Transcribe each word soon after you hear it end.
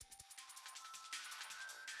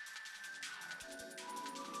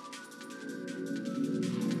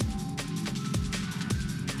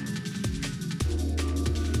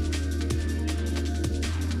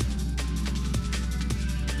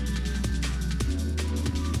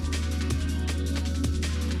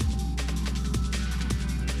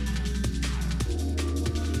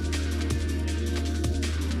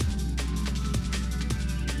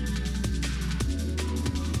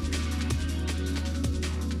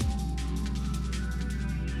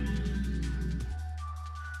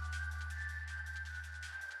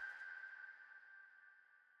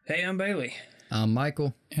Hey, I'm Bailey. I'm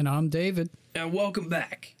Michael. And I'm David. And welcome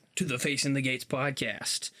back to the Facing the Gates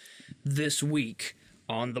podcast. This week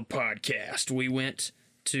on the podcast, we went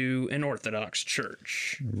to an Orthodox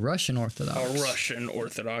church. Russian Orthodox. A Russian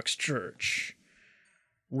Orthodox church.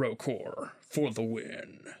 ROKOR for the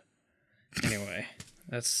win. Anyway,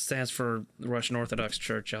 that stands for the Russian Orthodox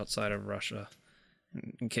Church outside of Russia.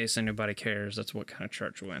 In case anybody cares, that's what kind of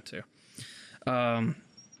church we went to.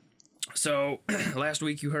 So, last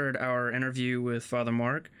week you heard our interview with Father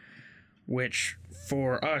Mark, which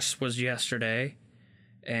for us was yesterday,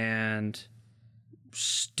 and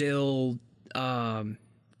still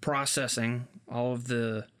processing all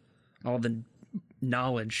the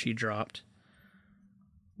knowledge he dropped.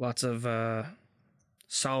 Lots of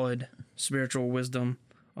solid spiritual wisdom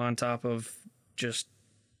on top of just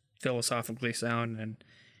philosophically sound and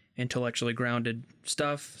intellectually grounded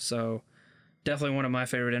stuff. So definitely one of my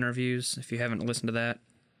favorite interviews. If you haven't listened to that,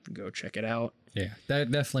 go check it out. Yeah,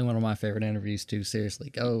 definitely one of my favorite interviews too.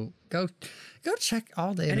 Seriously, go check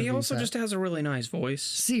all the interviews. And he also out. just has a really nice voice.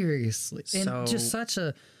 Seriously, and just such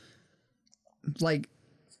a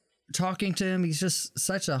talking to him. He's just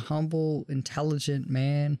such a humble, intelligent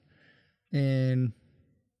man, and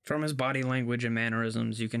from his body language and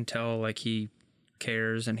mannerisms, you can tell like he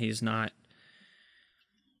cares, and he's not.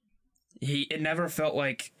 It never felt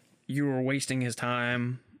like you were wasting his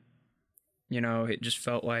time. You know, it just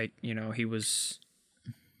felt like, you know, he was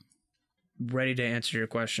ready to answer your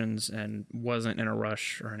questions and wasn't in a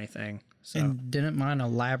rush or anything. So. And didn't mind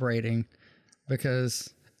elaborating,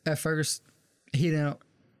 because at first he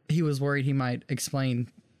was worried he might explain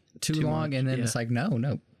too long, much, and then yeah. it's like,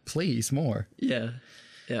 no, please, more. Yeah.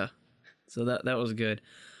 So that was good.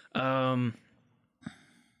 So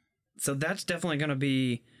that's definitely going to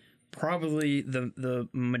be probably the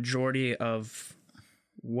majority of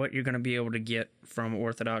what you're going to be able to get from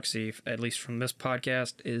Orthodoxy, at least from this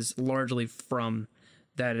podcast, is largely from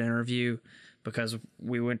that interview, because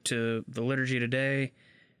we went to the liturgy today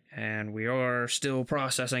and we are still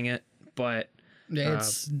processing it, but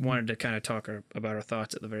wanted to kind of talk about our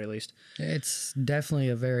thoughts at the very least. It's definitely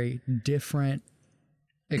a very different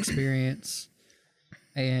experience,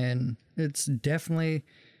 and it's definitely,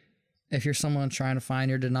 if you're someone trying to find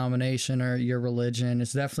your denomination or your religion,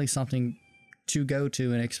 it's definitely something to go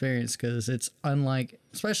to and experience, because it's unlike,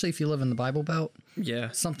 especially if you live in the Bible Belt,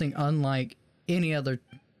 something unlike any other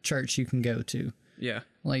church you can go to. Yeah.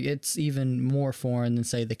 Like, it's even more foreign than,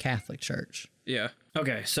 say, the Catholic Church. Yeah.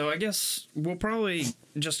 Okay, so I guess we'll probably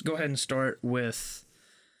just go ahead and start with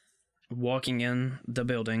walking in the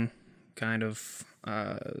building, kind of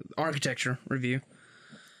architecture review.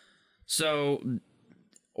 So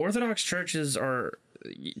Orthodox churches are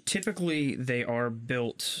typically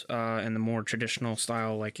built in the more traditional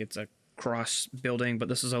style, like it's a cross building, but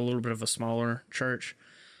this is a little bit of a smaller church.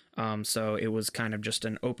 So it was kind of just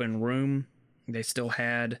an open room. They still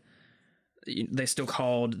called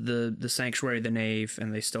the sanctuary the nave,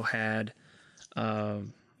 and they still had the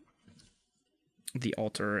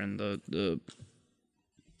altar and the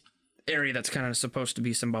area that's kind of supposed to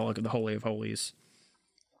be symbolic of the Holy of Holies.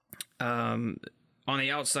 On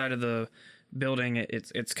the outside of the building,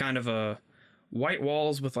 it's kind of a white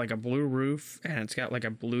walls with like a blue roof, and it's got like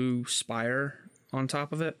a blue spire on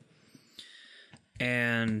top of it.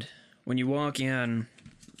 And when you walk in,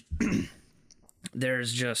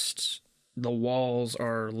 there's just, the walls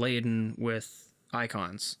are laden with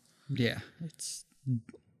icons. Yeah, it's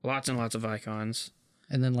lots and lots of icons.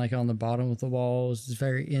 And then, like, on the bottom of the walls, it's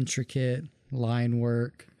very intricate line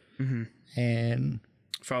work. Mm-hmm. And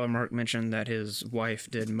Father Mark mentioned that his wife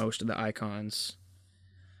did most of the icons.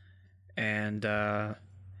 And, so,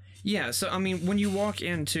 I mean, when you walk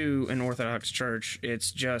into an Orthodox church,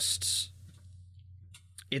 it's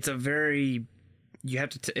a very, you have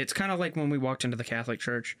to, it's kind of like when we walked into the Catholic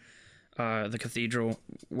Church, the cathedral,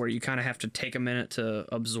 where you kind of have to take a minute to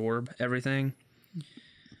absorb everything.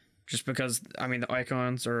 Just because, I mean, the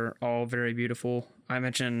icons are all very beautiful. I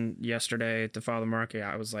mentioned yesterday to Father Mark,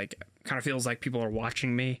 I was like, kind of feels like people are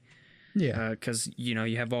watching me. Yeah. Because, you know,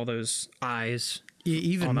 you have all those eyes.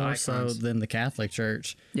 Even more so than the Catholic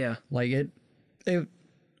Church. Yeah. Like, it,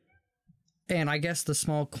 and I guess the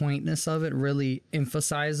small quaintness of it really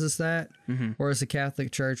emphasizes that. Mm-hmm. Whereas the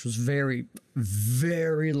Catholic Church was very,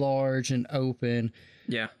 very large and open.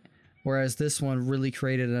 Yeah. Whereas this one really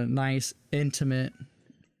created a nice, intimate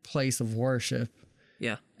place of worship.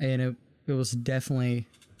 Yeah. And it was definitely,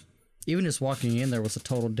 even just walking in there was a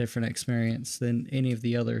total different experience than any of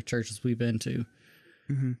the other churches we've been to.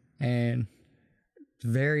 Mm-hmm. And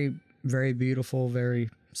very, very beautiful, very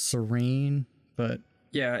serene, but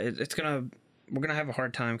yeah, it's gonna we're gonna have a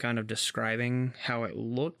hard time kind of describing how it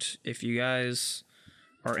looked. If you guys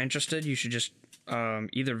are interested, you should just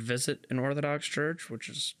either visit an Orthodox church, which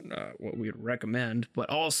is what we would recommend, but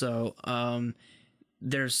also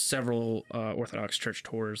there's several Orthodox church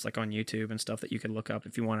tours like on YouTube and stuff that you can look up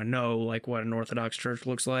if you want to know like what an Orthodox church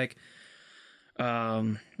looks like.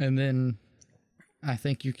 And then I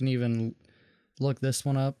think you can even look this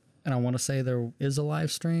one up, and I want to say there is a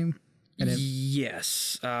live stream. And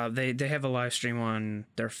yes, they have a live stream on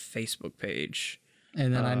their Facebook page.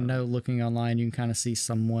 And then I know looking online, you can kind of see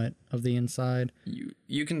somewhat of the inside.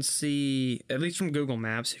 You can see, at least from Google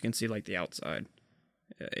Maps, you can see like the outside.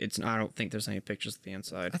 I don't think there's any pictures of the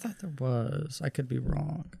inside. I thought there was. I could be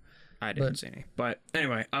wrong. I didn't see any. But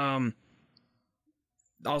anyway,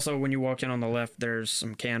 also when you walk in on the left, there's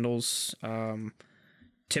some candles.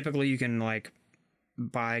 Typically you can like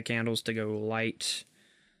buy candles to go light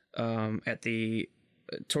at the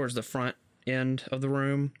towards the front end of the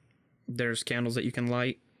room. There's candles that you can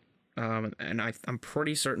light, and I'm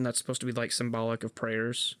pretty certain that's supposed to be like symbolic of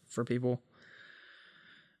prayers for people.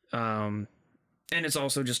 And it's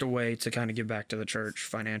also just a way to kind of give back to the church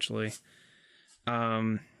financially.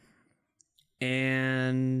 And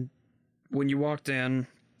when you walked in,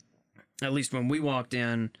 at least when we walked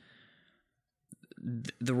in,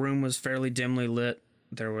 the room was fairly dimly lit.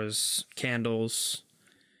 There was candles,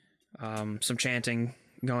 some chanting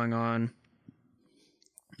going on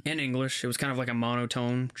in English. It was kind of like a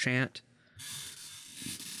monotone chant.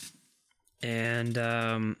 And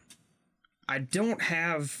I don't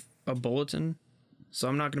have a bulletin, so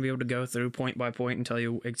I'm not going to be able to go through point by point and tell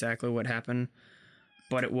you exactly what happened.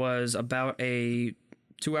 But it was about a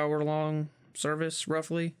 2-hour long service,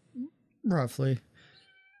 roughly. Roughly.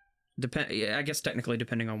 I guess technically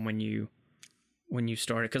depending on when you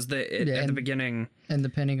started, because at the beginning, and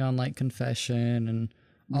depending on like confession and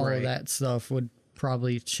all Right. of that stuff would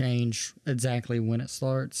probably change exactly when it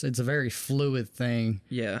starts. It's a very fluid thing.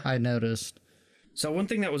 yeah. I noticed. So one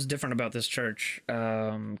thing that was different about this church,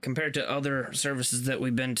 compared to other services that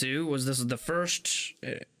we've been to, was this is the first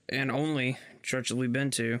and only church that we've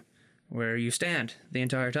been to where you stand the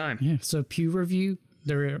entire time. Yeah. So pew review,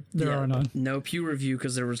 there are none. No pew review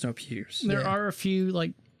because there was no pews. There are a few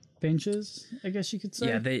like benches, I guess you could say.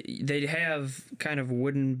 Yeah, they have kind of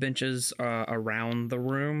wooden benches around the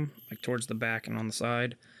room, like towards the back and on the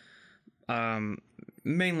side,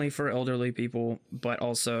 mainly for elderly people, but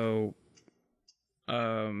also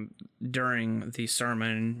during the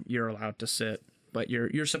sermon you're allowed to sit, but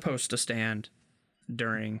you're supposed to stand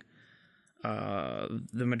during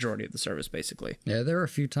the majority of the service, basically. Yeah, there were a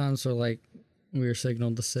few times where like we were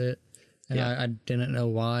signaled to sit, and Yeah. I didn't know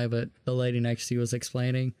why, but the lady next to you was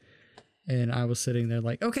explaining, and I was sitting there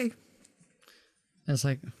like, okay. And it's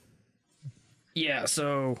like, Yeah,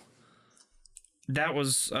 so that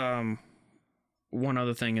was one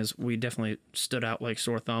other thing is we definitely stood out like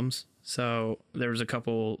sore thumbs. So there was a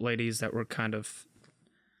couple ladies that were kind of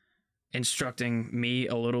instructing me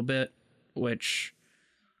a little bit, which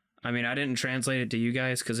I mean, I didn't translate it to you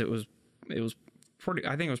guys because it was pretty,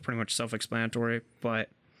 I think it was pretty much self-explanatory, but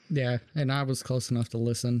yeah, and I was close enough to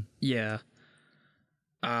listen. yeah.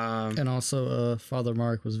 And also, Father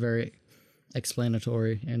Mark was very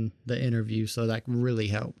explanatory in the interview, so that really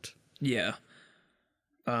helped. Yeah.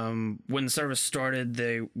 When the service started,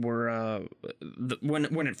 they were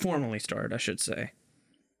when it formally started, I should say.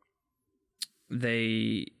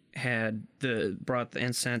 They had brought the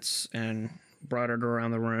incense and brought it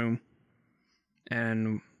around the room,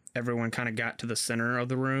 and everyone kind of got to the center of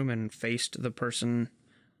the room and faced the person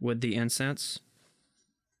with the incense.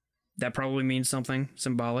 That probably means something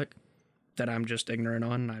symbolic that I'm just ignorant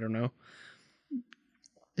on. I don't know.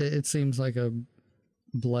 It seems like a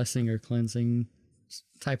blessing or cleansing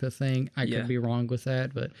type of thing. I Yeah. could be wrong with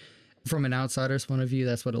that, but from an outsider's point of view,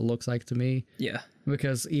 that's what it looks like to me. Yeah.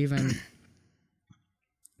 Because even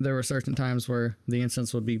there were certain times where the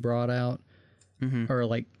incense would be brought out or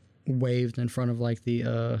like waved in front of like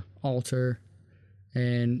the altar,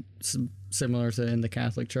 and similar to in the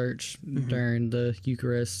Catholic Church during the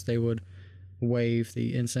Eucharist, they would wave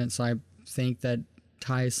the incense. I think that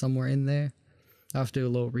ties somewhere in there. I'll have to do a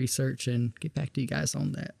little research and get back to you guys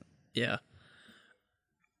on that. Yeah.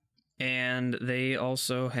 And they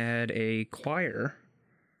also had a choir,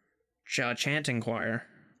 chanting choir,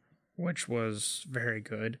 which was very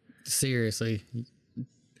good. Seriously.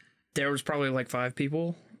 There was probably like 5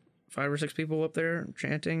 or 6 people up there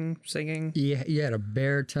chanting, singing. Yeah, you had a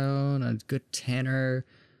baritone, a good tenor,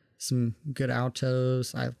 some good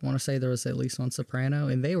altos. I want to say there was at least one soprano,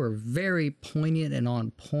 and they were very poignant and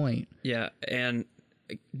on point. Yeah, and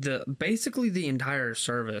basically the entire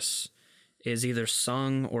service is either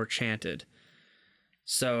sung or chanted.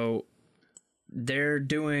 So they're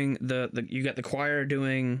doing you got the choir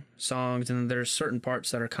doing songs, and there's certain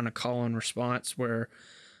parts that are kind of call and response where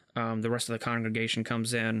the rest of the congregation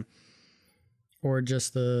comes in. Or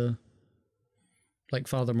just like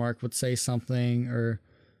Father Mark would say something, or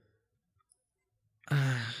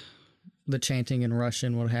the chanting in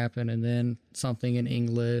Russian would happen, and then something in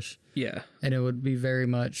English. Yeah. And it would be very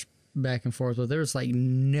much back and forth. But there was like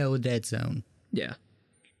no dead zone. Yeah.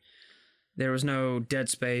 There was no dead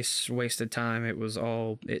space, wasted time.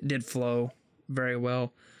 It did flow very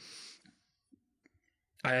well.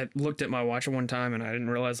 I looked at my watch at one time and I didn't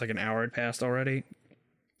realize like an hour had passed already.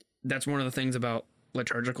 That's one of the things about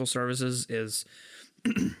liturgical services is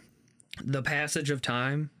the passage of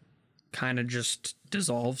time kind of just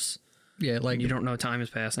dissolves. Yeah, like You don't know time is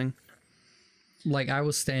passing. like I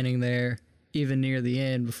was standing there even near the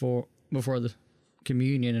end before the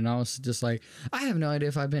communion, and I was just like, I have no idea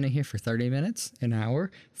if I've been in here for 30 minutes, an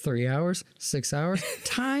hour, 3 hours, 6 hours.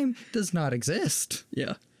 Time does not exist.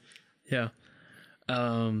 Yeah. Yeah.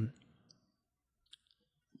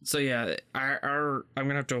 So yeah, I'm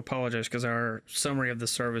gonna have to apologize because our summary of the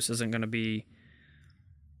service isn't gonna be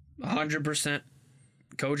 100%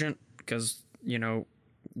 cogent, because we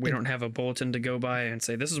don't have a bulletin to go by and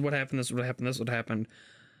say this is what happened, this is what happened, this is what happened,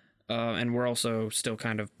 and we're also still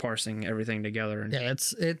kind of parsing everything together. And Yeah,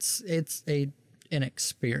 it's an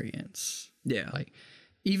experience. yeah, Like,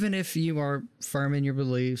 even if you are firm in your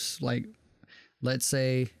beliefs, like let's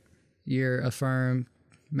say you're a firm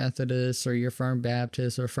Methodist or you're firm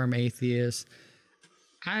Baptist or firm atheist,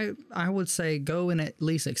 I would say go and at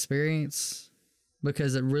least experience,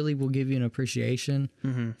 because it really will give you an appreciation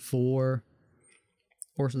for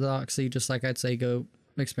Orthodoxy. Just like I'd say go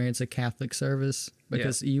experience a Catholic service,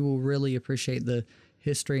 because you will really appreciate the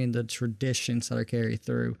history and the traditions that are carried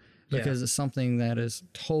through, because it's something that is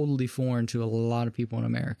totally foreign to a lot of people in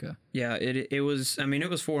America. yeah. It was. I mean, it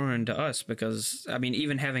was foreign to us because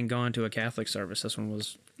even having gone to a Catholic service, this one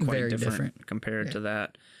was quite Very different, different. compared to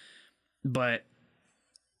that. But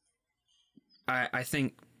I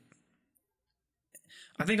think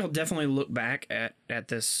I'll definitely look back at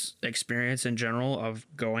this experience in general of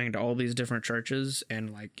going to all these different churches, and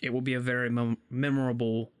like it will be a very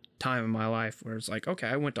memorable time in my life where it's like, okay,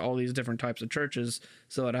 I went to all these different types of churches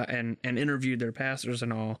so that and interviewed their pastors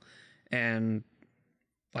and all, and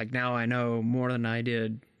like now I know more than I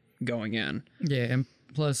did going in. Yeah, and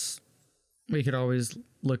plus we could always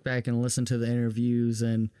look back and listen to the interviews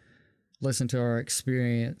and listen to our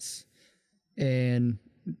experience. And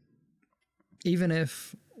even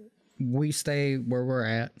if we stay where we're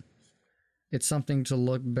at, it's something to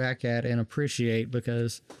look back at and appreciate,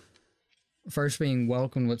 because first, being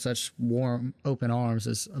welcomed with such warm, open arms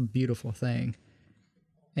is a beautiful thing.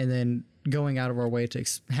 And then going out of our way to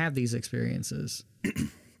have these experiences,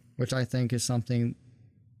 which I think is something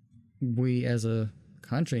we as a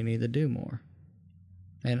country need to do more.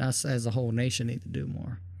 And us as a whole nation need to do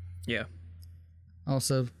more. Yeah.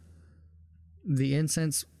 Also, the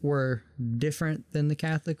incense were different than the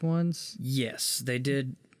Catholic ones. Yes, they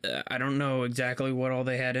did. I don't know exactly what all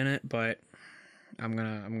they had in it, but I'm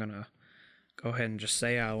gonna go ahead and just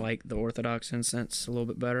say I like the Orthodox incense a little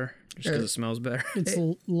bit better, just because it smells better. It's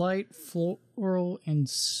light, floral, and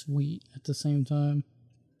sweet at the same time.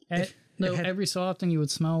 Every so often you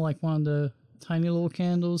would smell like one of the tiny little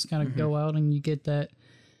candles kind of go out, and you get that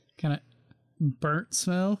kind of burnt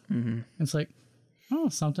smell. Mm-hmm. It's like, oh,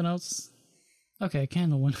 something else. Okay,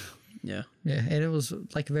 candle one. Yeah. Yeah, and it was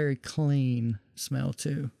like a very clean smell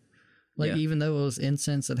too. Like, even though it was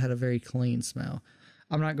incense, it had a very clean smell.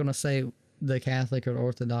 I'm not going to say the Catholic or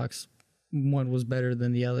Orthodox one was better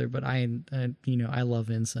than the other, but I love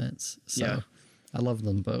incense, so I love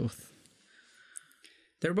them both.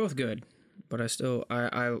 They're both good, but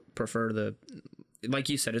I prefer the, like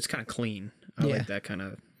you said, it's kind of clean. I like that kind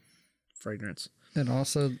of fragrance. And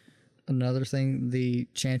also, another thing, the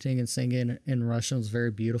chanting and singing in Russian was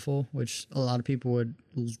very beautiful, which a lot of people would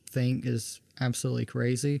think is absolutely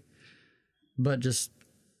crazy. But just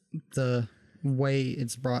the way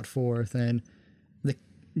it's brought forth, and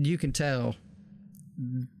you can tell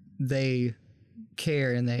they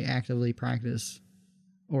care and they actively practice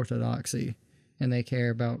Orthodoxy, and they care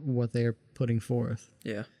about what they're putting forth.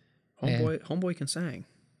 Yeah. Homeboy can sing.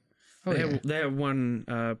 They have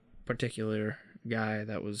one particular guy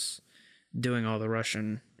that was doing all the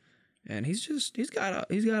Russian, and he's got a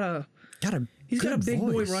big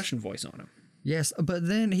boy Russian voice on him. Yes, but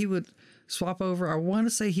then he would swap over. I want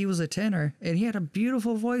to say he was a tenor, and he had a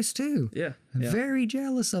beautiful voice too. Yeah. I'm very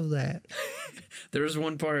jealous of that. There was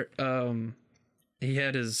one part, he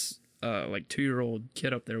had his like 2-year-old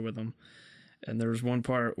kid up there with him, and there was one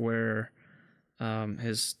part where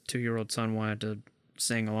his 2-year-old son wanted to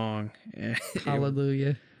sing along.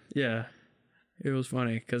 Hallelujah. Yeah, it was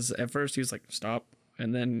funny because at first he was like, "Stop,"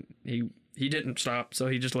 and then he didn't stop, so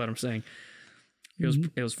he just let him sing.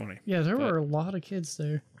 It was funny. Yeah, there were a lot of kids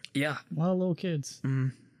there. Yeah, A lot of little kids.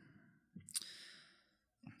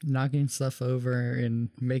 Knocking stuff over and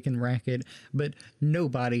making racket, but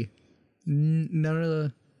nobody, none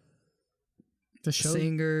of The show.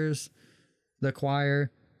 singers, the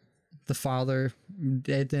choir, the father,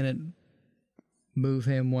 it didn't move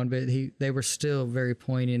him one bit. They were still very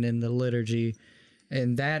poignant in the liturgy,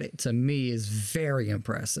 and that to me is very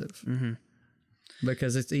impressive.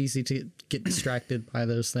 Because it's easy to get distracted by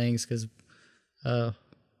those things. Because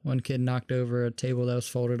one kid knocked over a table that was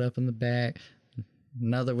folded up in the back.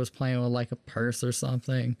 Another was playing with like a purse or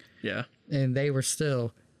something, yeah. and they were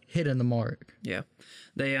still hitting the mark. Yeah.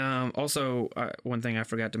 They also, one thing I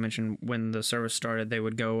forgot to mention, when the service started, they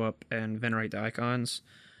would go up and venerate the icons.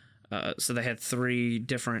 So they had 3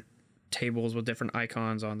 different tables with different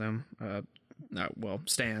icons on them.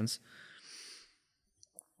 Stands.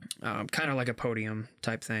 Kind of like a podium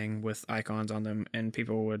type thing with icons on them, and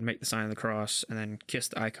people would make the sign of the cross and then kiss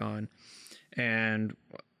the icon. And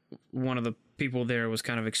one of the people there was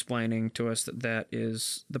kind of explaining to us that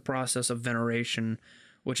is the process of veneration,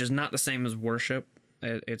 which is not the same as worship.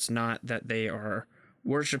 It's not that they are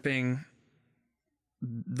worshiping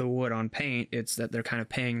the wood on paint. It's that they're kind of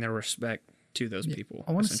paying their respect to those people.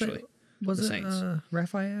 I want to say, was the it saints.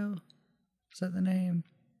 Raphael? Is that the name?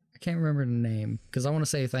 I can't remember the name, because I want to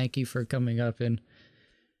say thank you for coming up and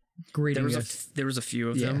greeting us. There was a few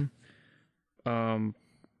of them.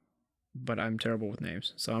 But I'm terrible with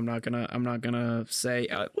names, so I'm not gonna say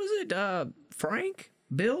was it Frank,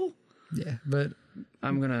 Bill? Yeah, but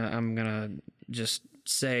I'm gonna just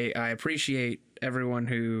say I appreciate everyone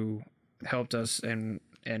who helped us and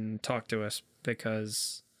talked to us,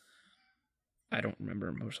 because I don't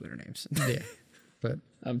remember most of their names. yeah, but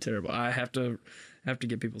I'm terrible. I have to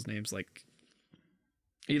get people's names, like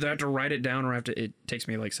either I have to write it down or it takes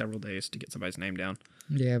me like several days to get somebody's name down.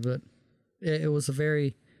 yeah, but it was a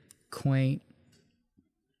very quaint,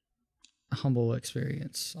 humble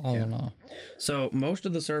experience, all in all. So most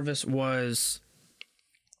of the service was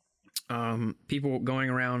people going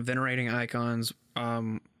around venerating icons,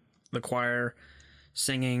 the choir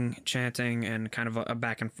singing, chanting, and kind of a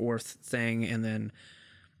back and forth thing. And then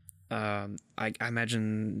I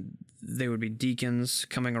imagine they would be deacons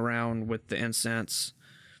coming around with the incense.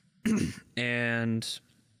 And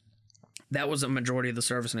that was a majority of the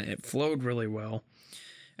service, and it flowed really well.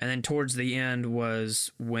 And then towards the end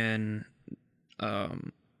was when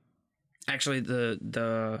actually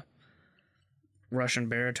the Russian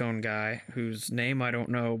baritone guy, whose name I don't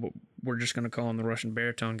know, but we're just going to call him the Russian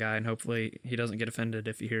baritone guy, and hopefully he doesn't get offended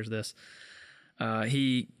if he hears this.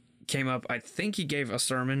 He came up, I think he gave a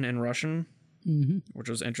sermon in Russian, which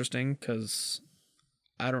was interesting because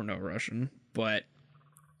I don't know Russian, but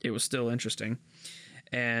it was still interesting.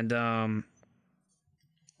 And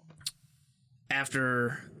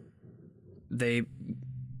after they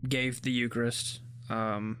gave the Eucharist,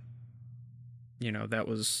 that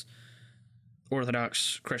was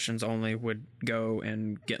Orthodox Christians only would go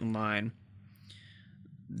and get in line.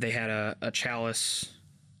 They had a chalice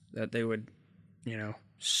that they would,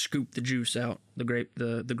 scoop the juice out, the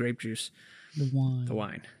grape juice, The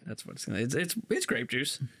wine. That's what it's grape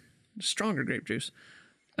juice, stronger grape juice.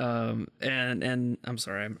 And I'm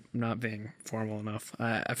sorry, I'm not being formal enough.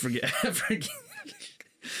 I forget.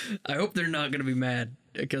 I hope they're not gonna be mad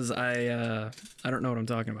because I don't know what I'm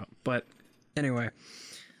talking about. But anyway,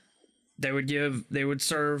 they would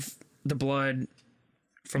serve the blood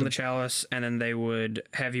from the chalice, and then they would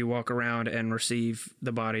have you walk around and receive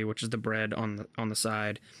the body, which is the bread on the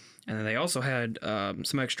side, and then they also had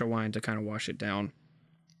some extra wine to kind of wash it down.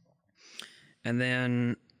 And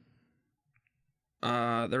then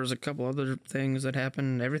there was a couple other things that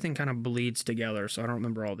happened. Everything kind of bleeds together, so I don't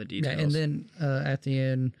remember all the details. Yeah, and then at the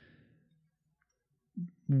end,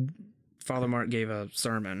 Father Mark gave a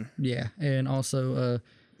sermon. yeah, and also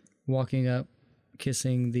walking up,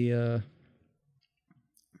 kissing the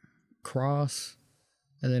cross,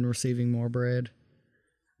 and then receiving more bread,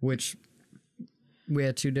 which we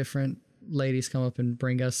had 2 different ladies come up and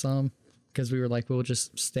bring us some, because we were like, we'll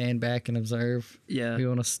just stand back and observe. Yeah. We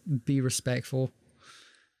want to be respectful.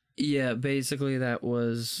 Yeah, basically that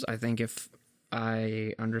was, I think if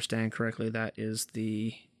I understand correctly, that is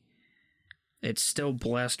it's still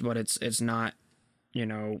blessed, but it's not,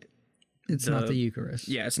 It's not the Eucharist.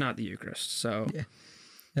 Yeah, it's not the Eucharist. So Yeah.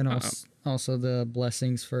 And also the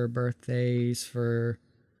blessings for birthdays, for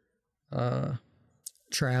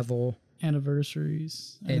travel,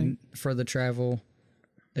 Anniversaries. I and think. for the travel,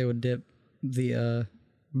 they would dip the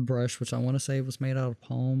brush, which I want to say was made out of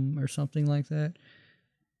palm or something like that,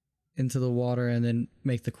 into the water and then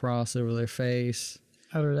make the cross over their face.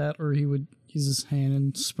 Either that or he would use his hand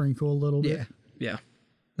and sprinkle a little bit. Yeah.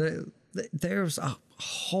 Yeah. There's a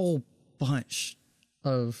whole bunch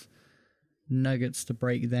of nuggets to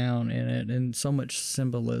break down in it, and so much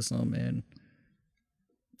symbolism and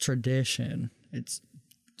tradition. It's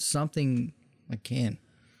something, again,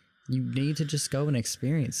 you need to just go and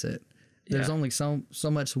experience it. There's Yeah. only so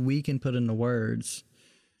much we can put into words,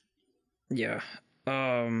 Yeah.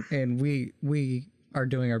 and we are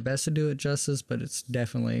doing our best to do it justice, but it's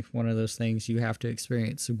definitely one of those things you have to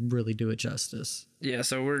experience to really do it justice. Yeah,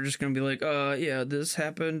 so we're just gonna be like, yeah, this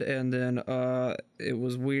happened, and then it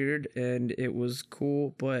was weird and it was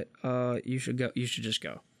cool, but you should go. You should just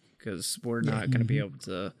go, because we're not gonna be able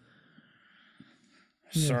to.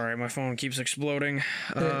 Sorry, my phone keeps exploding.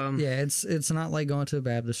 Yeah, it's not like going to a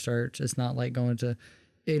Baptist church. It's not like going to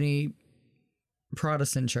any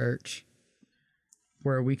Protestant church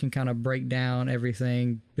where we can kind of break down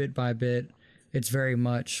everything bit by bit. It's very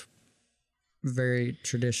much very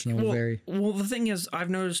traditional. Well, the thing is, I've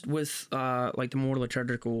noticed with like the more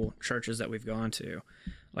liturgical churches that we've gone to,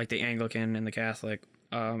 like the Anglican and the Catholic,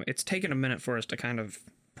 it's taken a minute for us to kind of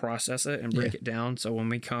process it and break it down. So when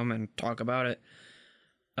we come and talk about it,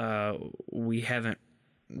 we haven't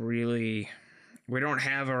really, we don't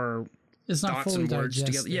have our It's not thoughts fully and words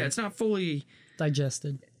digested. together. Yeah, it's not fully.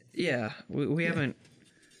 Digested. Yeah, we haven't.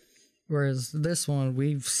 Whereas this one,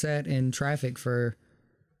 we've sat in traffic for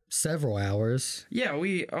several hours. Yeah,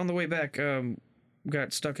 we on the way back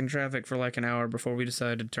got stuck in traffic for like an hour before we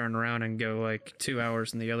decided to turn around and go like 2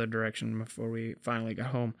 hours in the other direction before we finally got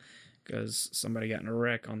home, because somebody got in a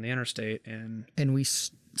wreck on the interstate and And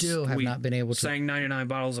still have we not been able to. sang 99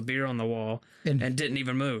 bottles of beer on the wall And- didn't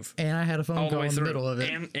even move And I had a phone all the call way in the through. middle of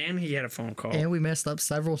it. And he had a phone call. And we messed up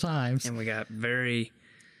several times. And we got very.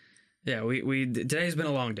 Yeah, we today's been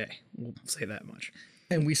a long day. We'll say that much.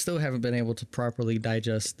 And we still haven't been able to properly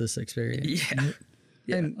digest this experience.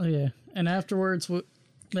 Yeah. And Oh, yeah. And afterwards,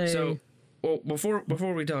 they, So, well,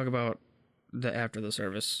 before we talk about the after the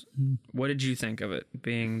service, what did you think of it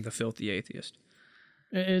being the filthy atheist?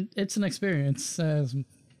 it's an experience, as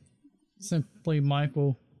simply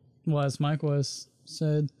Michael has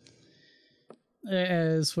said.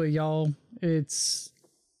 As for y'all, it's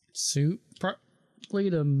probably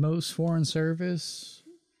the most foreign service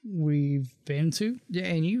we've been to. yeah,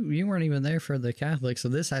 and you weren't even there for the Catholic, so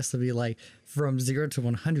this has to be like from 0 to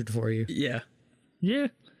 100 for you. Yeah. Yeah,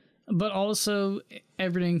 but also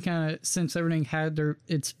everything since everything had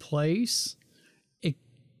its place,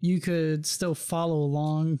 you could still follow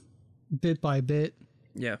along bit by bit.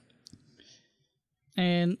 Yeah.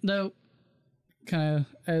 And though, kind of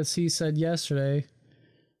as he said yesterday,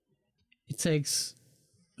 it takes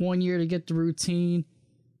 1 year to get the routine,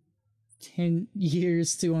 10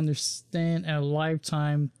 years to understand, and a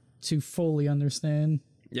lifetime to fully understand.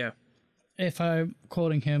 Yeah. If I'm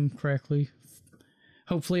quoting him correctly,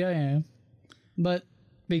 hopefully I am. But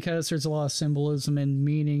because there's a lot of symbolism and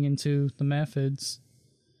meaning into the methods.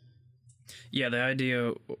 Yeah, the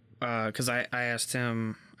idea, because I asked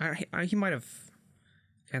him, he might have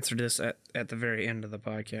answered this at the very end of the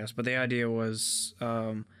podcast, but the idea was,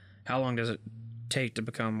 how long does it take to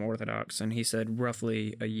become Orthodox? And he said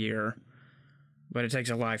roughly a year, but it takes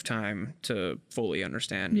a lifetime to fully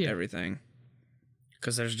understand everything.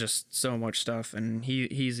 Because there's just so much stuff, and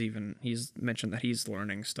he's mentioned that he's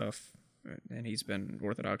learning stuff, and he's been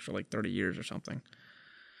Orthodox for like 30 years or something.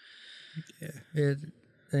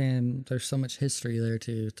 And there's so much history there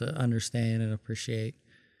to understand and appreciate.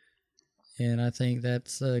 And I think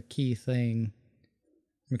that's a key thing,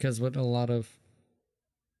 because with a lot of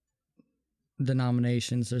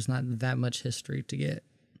denominations, there's not that much history to get.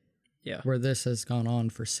 Yeah. Where this has gone on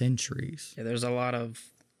for centuries. Yeah, there's a lot of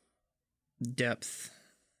depth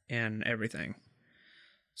in everything.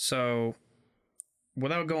 So,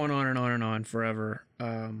 without going on and on and on forever,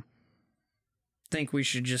 think we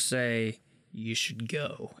should just say you should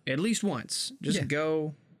go at least once. Just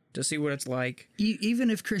go to see what it's like. Even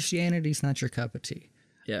if Christianity's not your cup of tea,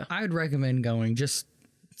 Yeah, I would recommend going just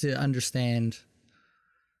to understand.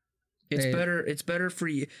 it's better. It's better for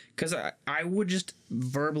you, because I would just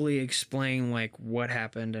verbally explain like what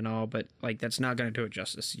happened and all, but like that's not going to do it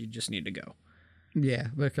justice. You just need to go. Yeah,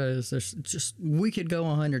 because there's just, we could go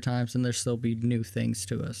 100 times and there still be new things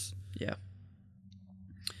to us. Yeah.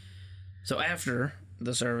 So after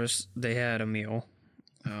the service, they had a meal.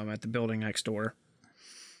 at the building next door.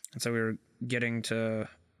 And so we were getting to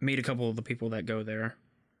meet a couple of the people that go there.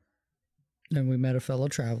 And we met a fellow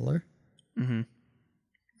traveler. Mm-hmm.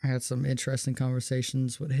 I had some interesting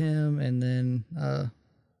conversations with him, and then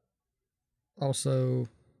also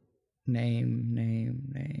name.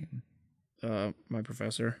 My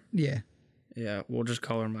professor. Yeah. Yeah, we'll just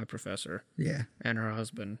call her my professor. Yeah. And her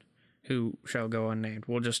husband, who shall go unnamed.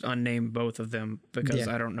 We'll just unname both of them because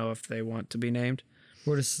I don't know if they want to be named.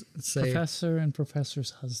 We'll just say Professor and Professor's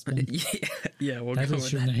husband. Yeah, we'll That go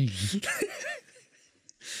is with your that.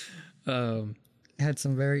 name. Had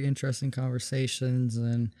some very interesting conversations,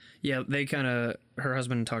 and Yeah, they kind of, her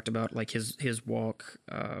husband talked about like his walk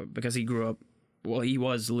because he grew up, well, he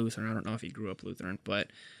was Lutheran. I don't know if he grew up Lutheran, but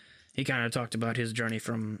he kind of talked about his journey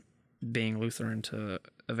from being Lutheran to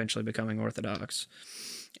eventually becoming Orthodox.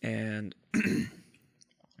 And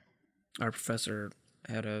my professor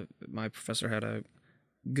had a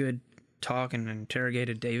good talk and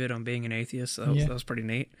interrogated David on being an atheist. So that was pretty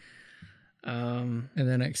neat. and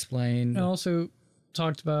then explained. And also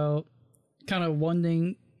talked about kind of one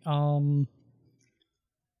thing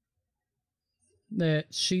that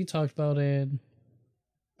she talked about and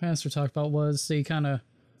Pastor talked about was the kind of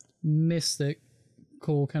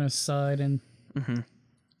mystical kind of side and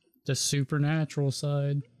the supernatural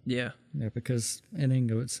side. Yeah. Yeah, because in and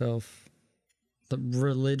of itself, the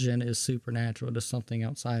religion is supernatural to something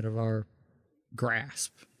outside of our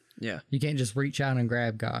grasp. Yeah. You can't just reach out and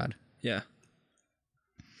grab God. Yeah.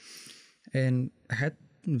 And I had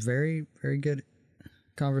very, very good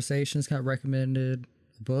conversations. Got recommended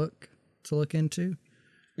a book to look into.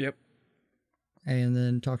 Yep. And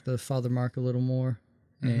then talked to Father Mark a little more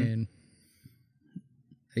and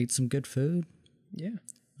ate some good food Yeah.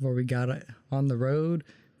 before we got on the road.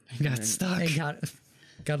 Got stuck. And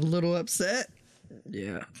got a little upset.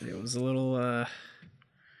 Yeah. It was a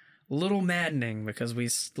little maddening because we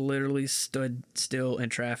literally stood still in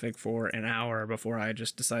traffic for an hour before I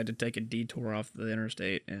just decided to take a detour off the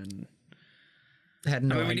interstate. And Had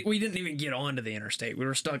no idea. we didn't even get onto the interstate. We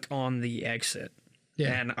were stuck on the exit.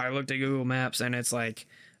 Yeah. And I looked at Google Maps and it's like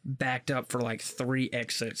backed up for like 3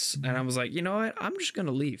 exits. And I was like, you know what? I'm just going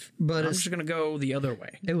to leave. But I'm just going to go the other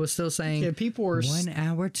way. It was still saying Yeah, people were 1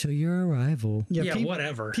 hour to your arrival. Yeah,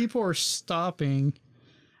 whatever. People were stopping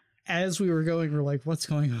as we were going. We're like, what's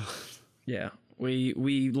going on? Yeah.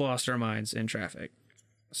 We lost our minds in traffic.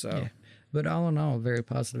 So, Yeah. But all in all, a very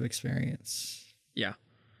positive experience. yeah.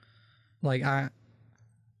 Like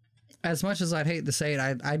as much as I'd hate to say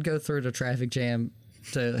it, I'd go through the traffic jam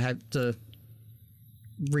to have to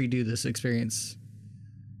redo this experience.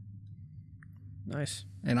 Nice.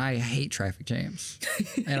 And I hate traffic jams.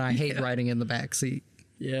 And I hate riding in the back seat.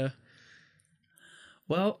 Yeah.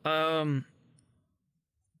 Well, I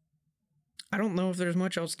don't know if there's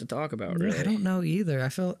much else to talk about, really. I don't know either. I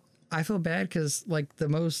feel bad because like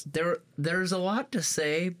There's a lot to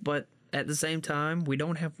say, but at the same time, we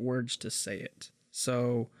don't have words to say it.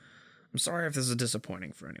 So I'm sorry if this is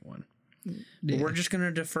disappointing for anyone. But we're just going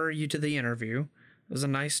to defer you to the interview. It was a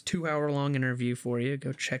nice 2-hour-long interview for you.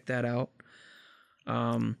 Go check that out.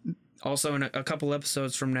 Also, in a couple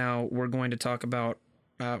episodes from now, we're going to talk about,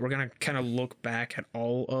 we're going to kind of look back at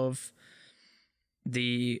all of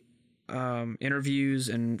the interviews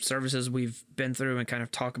and services we've been through and kind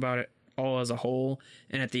of talk about it all as a whole.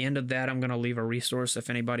 And at the end of that, I'm going to leave a resource if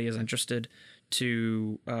anybody is interested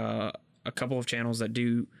to a couple of channels that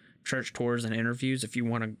do church tours and interviews if you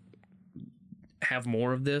want to have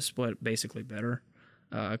more of this, but basically better.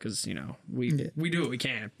 Because, you know, we do what we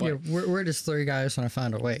can. But yeah, we're just 3 guys trying to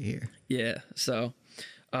find a way here. yeah, so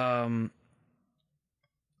be on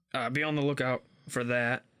the lookout for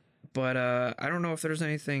that. But I don't know if there's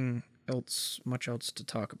anything much else to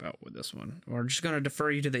talk about with this one. We're just going to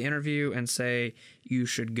defer you to the interview and say you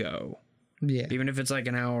should go. Yeah. Even if it's like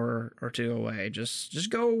an hour or 2 away, just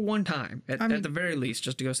go one time at the very least,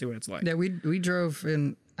 just to go see what it's like. Yeah, we drove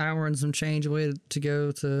an hour and some change away to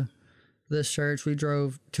go to this church. We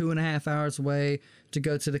drove 2.5 hours away to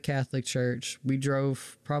go to the Catholic church. We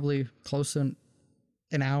drove probably close to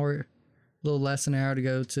an hour, a little less than an hour to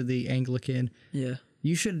go to the Anglican. Yeah.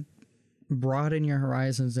 You should broaden your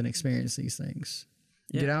horizons and experience these things.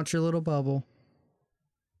 Yeah. Get out your little bubble.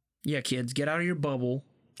 Yeah, kids, get out of your bubble.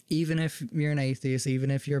 Even if you're an atheist, even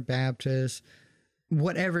if you're Baptist,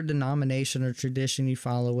 whatever denomination or tradition you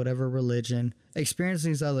follow, whatever religion, experience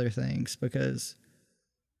these other things because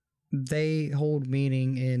they hold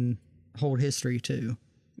meaning and hold history too.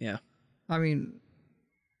 Yeah. I mean,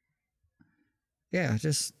 yeah,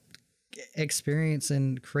 just experience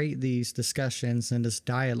and create these discussions and this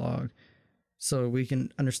dialogue so we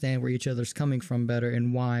can understand where each other's coming from better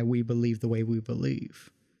and why we believe the way we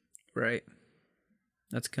believe. Right.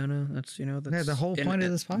 That's that's the whole point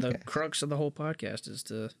of this The podcast. crux of the whole podcast is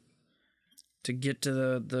to get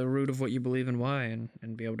to the root of what you believe and why,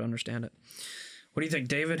 and be able to understand it. What do you think,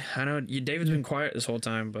 David? I know David's been quiet this whole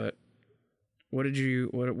time, but what are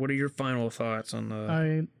your final thoughts on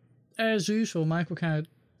the? As usual, Michael kind of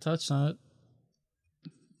touched on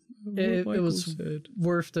it. It was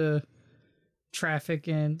worth the traffic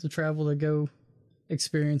and the travel to go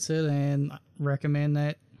experience it, and recommend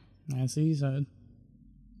that, as he said,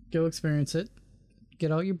 go experience it.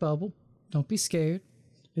 Get out your bubble. Don't be scared.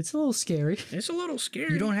 It's a little scary. It's a little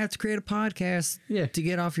scary. You don't have to create a podcast to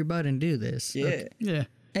get off your butt and do this. Yeah. Okay. Yeah.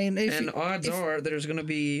 And odds are there's going to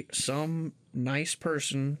be some nice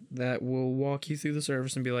person that will walk you through the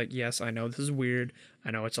service and be like, yes, I know this is weird.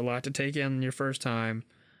 I know it's a lot to take in your first time.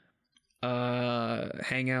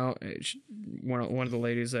 Hang out. One of the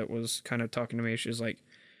ladies that was kind of talking to me, she was like,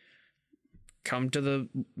 come to the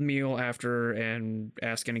meal after and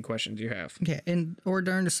ask any questions you have. Yeah, or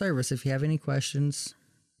during the service, if you have any questions,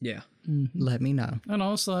 let me know. And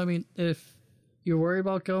also, I mean, if you're worried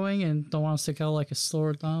about going and don't want to stick out like a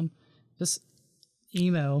sore thumb, just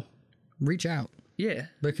email. Reach out. Yeah.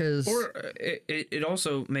 Because... Or it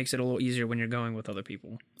also makes it a little easier when you're going with other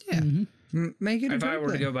people. Yeah. Make it a If I group were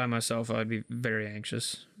to thing. go by myself, I'd be very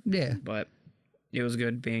anxious. Yeah. But it was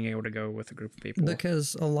good being able to go with a group of people.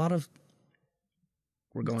 Because a lot of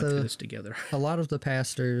We're going through this together. a lot of the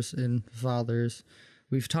pastors and fathers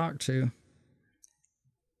we've talked to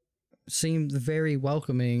seemed very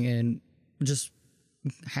welcoming and just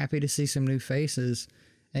happy to see some new faces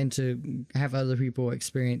and to have other people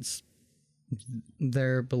experience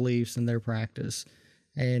their beliefs and their practice,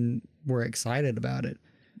 and we're excited about it.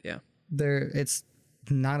 Yeah. It's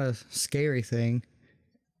not a scary thing.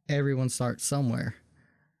 Everyone starts somewhere,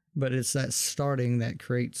 but it's that starting that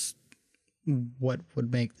creates what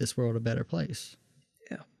would make this world a better place.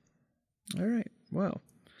 Yeah. All right. Well.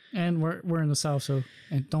 And we're in the South, so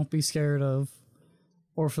and don't be scared of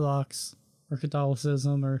Orthodox or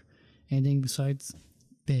Catholicism or anything besides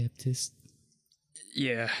Baptist.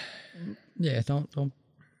 Yeah. Yeah, don't.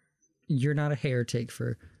 You're not a heretic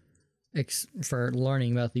for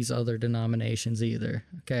learning about these other denominations either.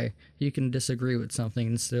 Okay, you can disagree with something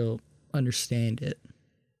and still understand it.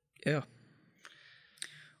 Yeah.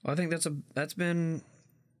 Well, I think that's been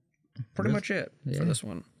pretty much it for this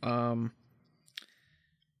one.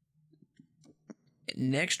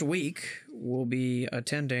 Next week we'll be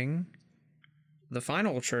attending the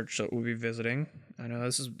final church that we'll be visiting. I know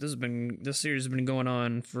this series has been going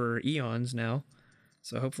on for eons now,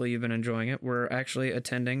 so hopefully you've been enjoying it. We're actually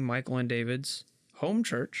attending Michael and David's home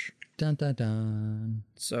church. Dun dun dun.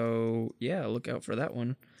 So yeah, look out for that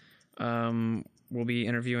one. We'll be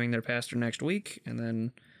interviewing their pastor next week, and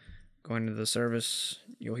then going to the service.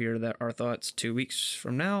 You'll hear our thoughts 2 weeks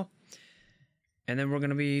from now, and then we're going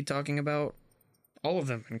to be talking about all of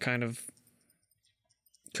them and kind of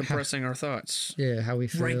compressing our thoughts. Yeah, how we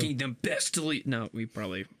feel. Ranking them best to lead. No, we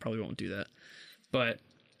probably won't do that. But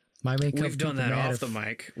we've done that off the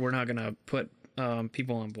mic. We're not going to put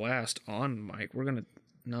people on blast on mic. We're going to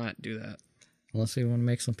not do that. Unless we want to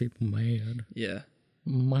make some people mad. Yeah.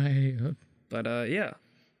 Mad. But yeah,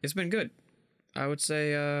 it's been good. I would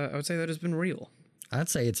say that it's been real. I'd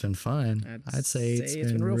say it's been fun. I'd say it's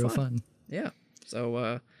been real fun. Yeah.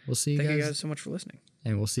 So we'll see you thank guys. you guys so much for listening.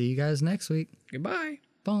 And we'll see you guys next week. Goodbye.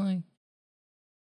 Bye.